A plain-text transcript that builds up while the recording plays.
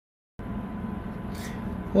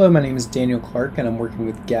Hello, my name is Daniel Clark, and I'm working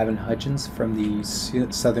with Gavin Hudgens from the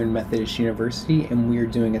Southern Methodist University, and we are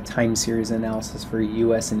doing a time series analysis for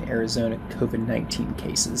U.S. and Arizona COVID-19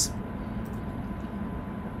 cases.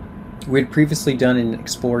 We had previously done an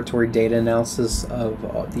exploratory data analysis of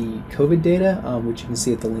the COVID data, which you can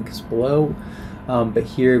see at the link is below.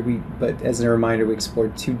 But as a reminder, we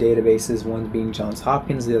explored two databases, one being Johns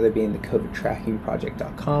Hopkins, the other being the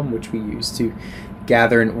COVIDtrackingproject.com, which we use to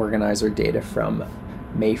gather and organize our data from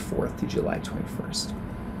May 4th to July 21st.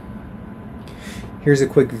 Here's a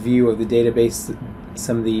quick view of the database,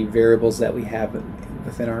 some of the variables that we have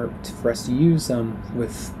within for us to use,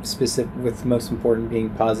 with most important being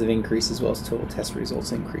positive increase as well as total test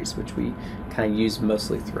results increase, which we kind of use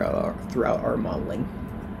mostly throughout our modeling.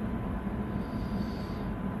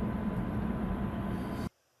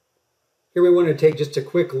 Here we want to take just a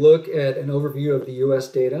quick look at an overview of the U.S.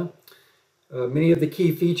 data. Many of the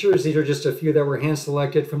key features, these are just a few that were hand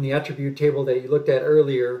selected from the attribute table that you looked at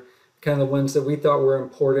earlier, kind of the ones that we thought were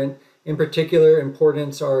important. In particular,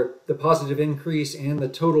 importance are the positive increase and the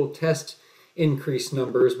total test increase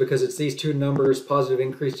numbers, because it's these two numbers, positive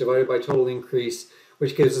increase divided by total increase,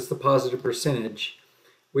 which gives us the positive percentage,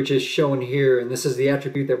 which is shown here, and this is the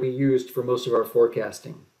attribute that we used for most of our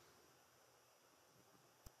forecasting.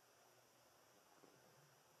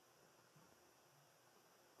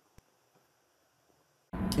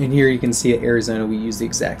 And here you can see at Arizona, we use the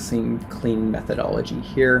exact same cleaning methodology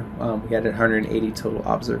here. We had 180 total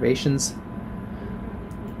observations.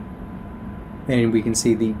 And we can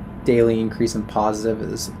see the daily increase in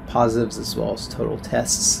positives as well as total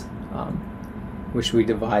tests, which we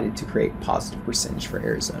divided to create positive percentage for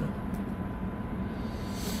Arizona.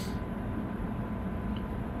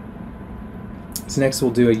 So next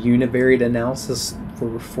we'll do a univariate analysis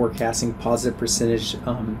for forecasting positive percentage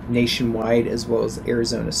nationwide as well as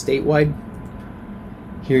Arizona statewide.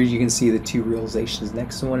 Here you can see the two realizations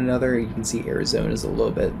next to one another. You can see Arizona is a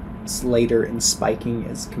little bit later in spiking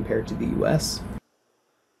as compared to the US.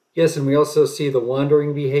 Yes, and we also see the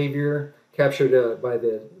wandering behavior captured by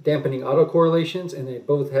the dampening autocorrelations, and they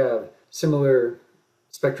both have similar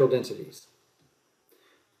spectral densities.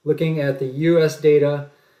 Looking at the US data,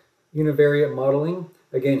 univariate modeling.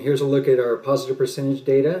 Again, here's a look at our positive percentage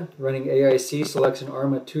data. Running AIC selects an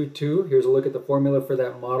ARMA 2.2. Here's a look at the formula for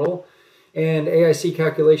that model. And AIC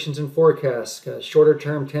calculations and forecasts. Shorter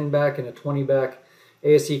term 10 back and a 20 back.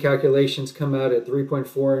 AIC calculations come out at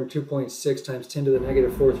 3.4 and 2.6 times 10 to the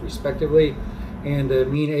negative fourth respectively. And the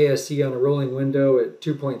mean AIC on a rolling window at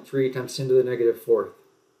 2.3 times 10 to the negative fourth.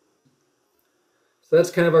 So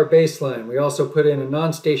that's kind of our baseline. We also put in a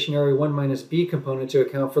non-stationary 1 minus b component to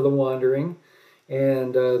account for the wandering.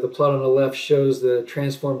 And the plot on the left shows the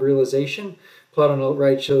transformed realization. Plot on the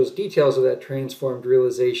right shows details of that transformed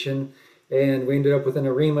realization. And we ended up with an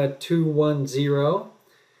ARIMA 210.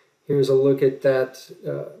 Here's a look at that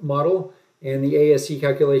model and the ASC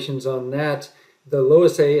calculations on that. The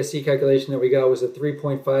lowest ASC calculation that we got was a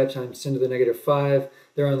 3.5 times 10 to the negative 5.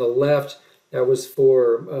 There on the left, that was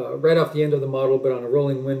for right off the end of the model, but on a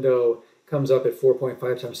rolling window, comes up at 4.5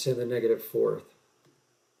 times 10 to the negative fourth.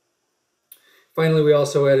 Finally, we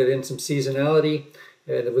also added in some seasonality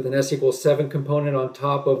with an S equals 7 component on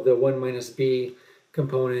top of the 1 minus b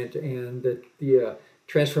component, and the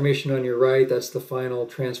transformation on your right, that's the final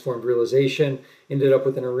transformed realization, ended up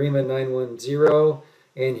with an ARIMA 910,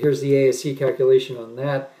 and here's the ASC calculation on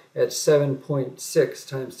that at 7.6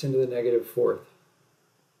 times 10 to the negative fourth.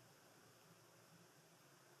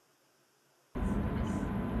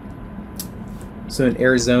 So in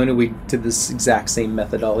Arizona, we did this exact same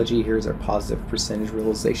methodology. Here's our positive percentage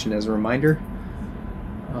realization as a reminder.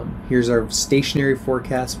 Here's our stationary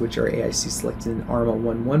forecast, which our AIC selected an ARMA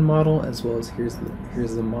 1.1 model, as well as here's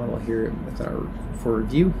the model here for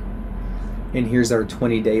review. And here's our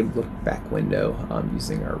 20-day look back window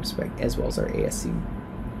using our as well as our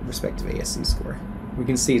respective ASC score. We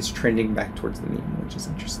can see it's trending back towards the mean, which is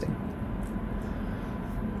interesting.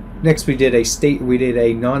 Next, we did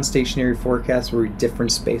a non-stationary forecast where we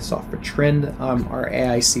differenced based off a trend. Our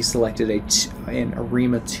AIC selected an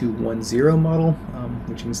ARIMA 210 model,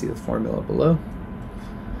 which you can see the formula below,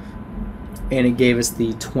 and it gave us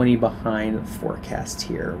the 20 behind forecast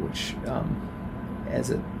here, which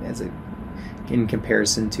in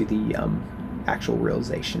comparison to the actual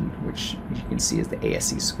realization, which you can see is the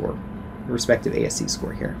ASC score, the respective ASC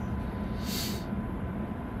score here.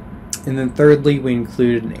 And then thirdly, we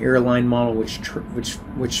included an airline model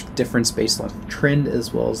which difference based on trend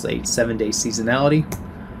as well as a 7-day seasonality.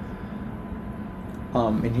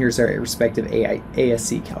 And here's our respective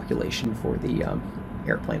ASC calculation for the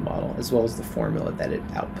airplane model, as well as the formula that it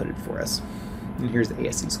outputted for us. And here's the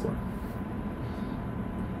ASE score.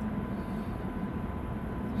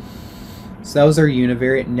 So that was our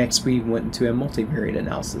univariate. Next we went into a multivariate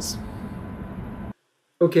analysis.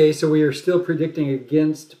 Okay, so we are still predicting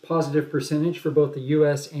against positive percentage for both the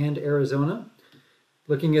US and Arizona.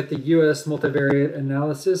 Looking at the US multivariate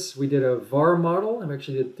analysis, we did a VAR model. I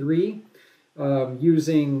actually did 3,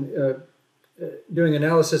 doing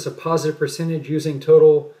analysis of positive percentage using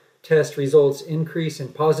total test results increase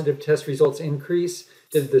and positive test results increase.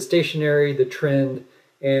 Did the stationary, the trend,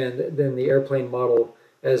 and then the airplane model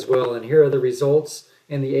as well. And here are the results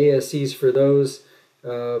and the ASEs for those.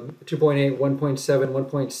 2.8, 1.7,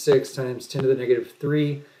 1.6 times 10 to the negative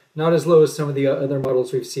 3. Not as low as some of the other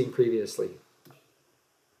models we've seen previously.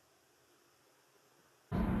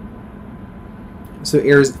 So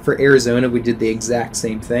for Arizona, we did the exact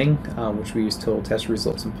same thing, which we used total test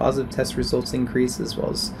results and positive test results increase, as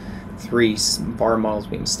well as 3 VAR models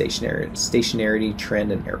being stationarity,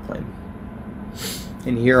 trend, and airplane.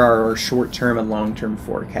 And here are our short-term and long-term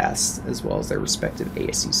forecasts, as well as their respective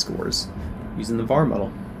ASE scores using the VAR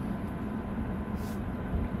model.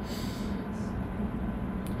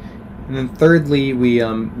 And then thirdly, we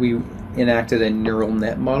enacted a neural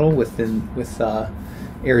net model with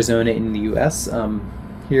Arizona in the US.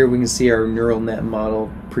 Here we can see our neural net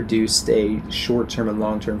model produced a short-term and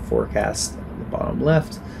long-term forecast on the bottom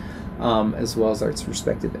left, as well as its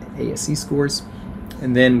respective ASE scores.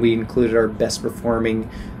 And then we included our best performing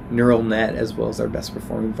neural net as well as our best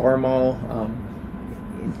performing VAR model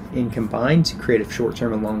in combined to create a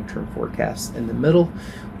short-term and long-term forecast in the middle,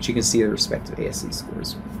 which you can see the respective ASE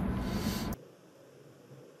scores.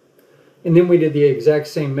 And then we did the exact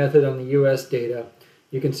same method on the US data.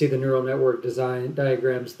 You can see the neural network design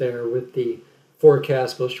diagrams there with the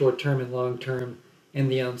forecast, both short-term and long-term,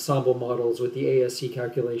 and the ensemble models with the ASE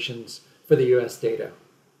calculations for the US data.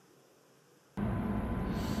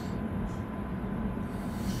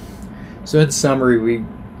 So in summary,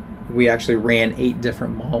 we actually ran 8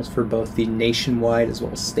 different models for both the nationwide as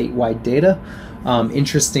well as statewide data.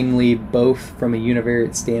 Interestingly, both from a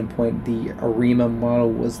univariate standpoint, the ARIMA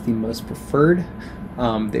model was the most preferred.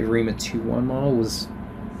 The ARIMA 2.1 model was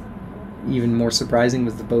even more surprising,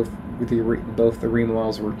 was both the ARIMA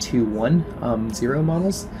models were 2.1.0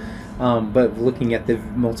 models. But looking at the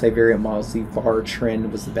multivariate models, the VAR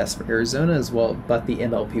trend was the best for Arizona as well, but the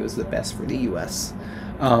MLP was the best for the US.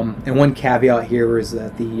 And one caveat here is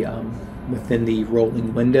that within the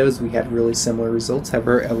rolling windows, we had really similar results.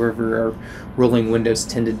 However, our rolling windows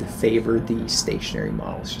tended to favor the stationary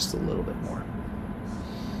models just a little bit more.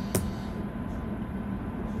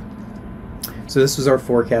 So this was our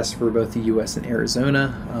forecast for both the US and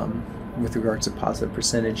Arizona with regards to positive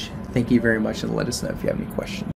percentage. Thank you very much, and let us know if you have any questions.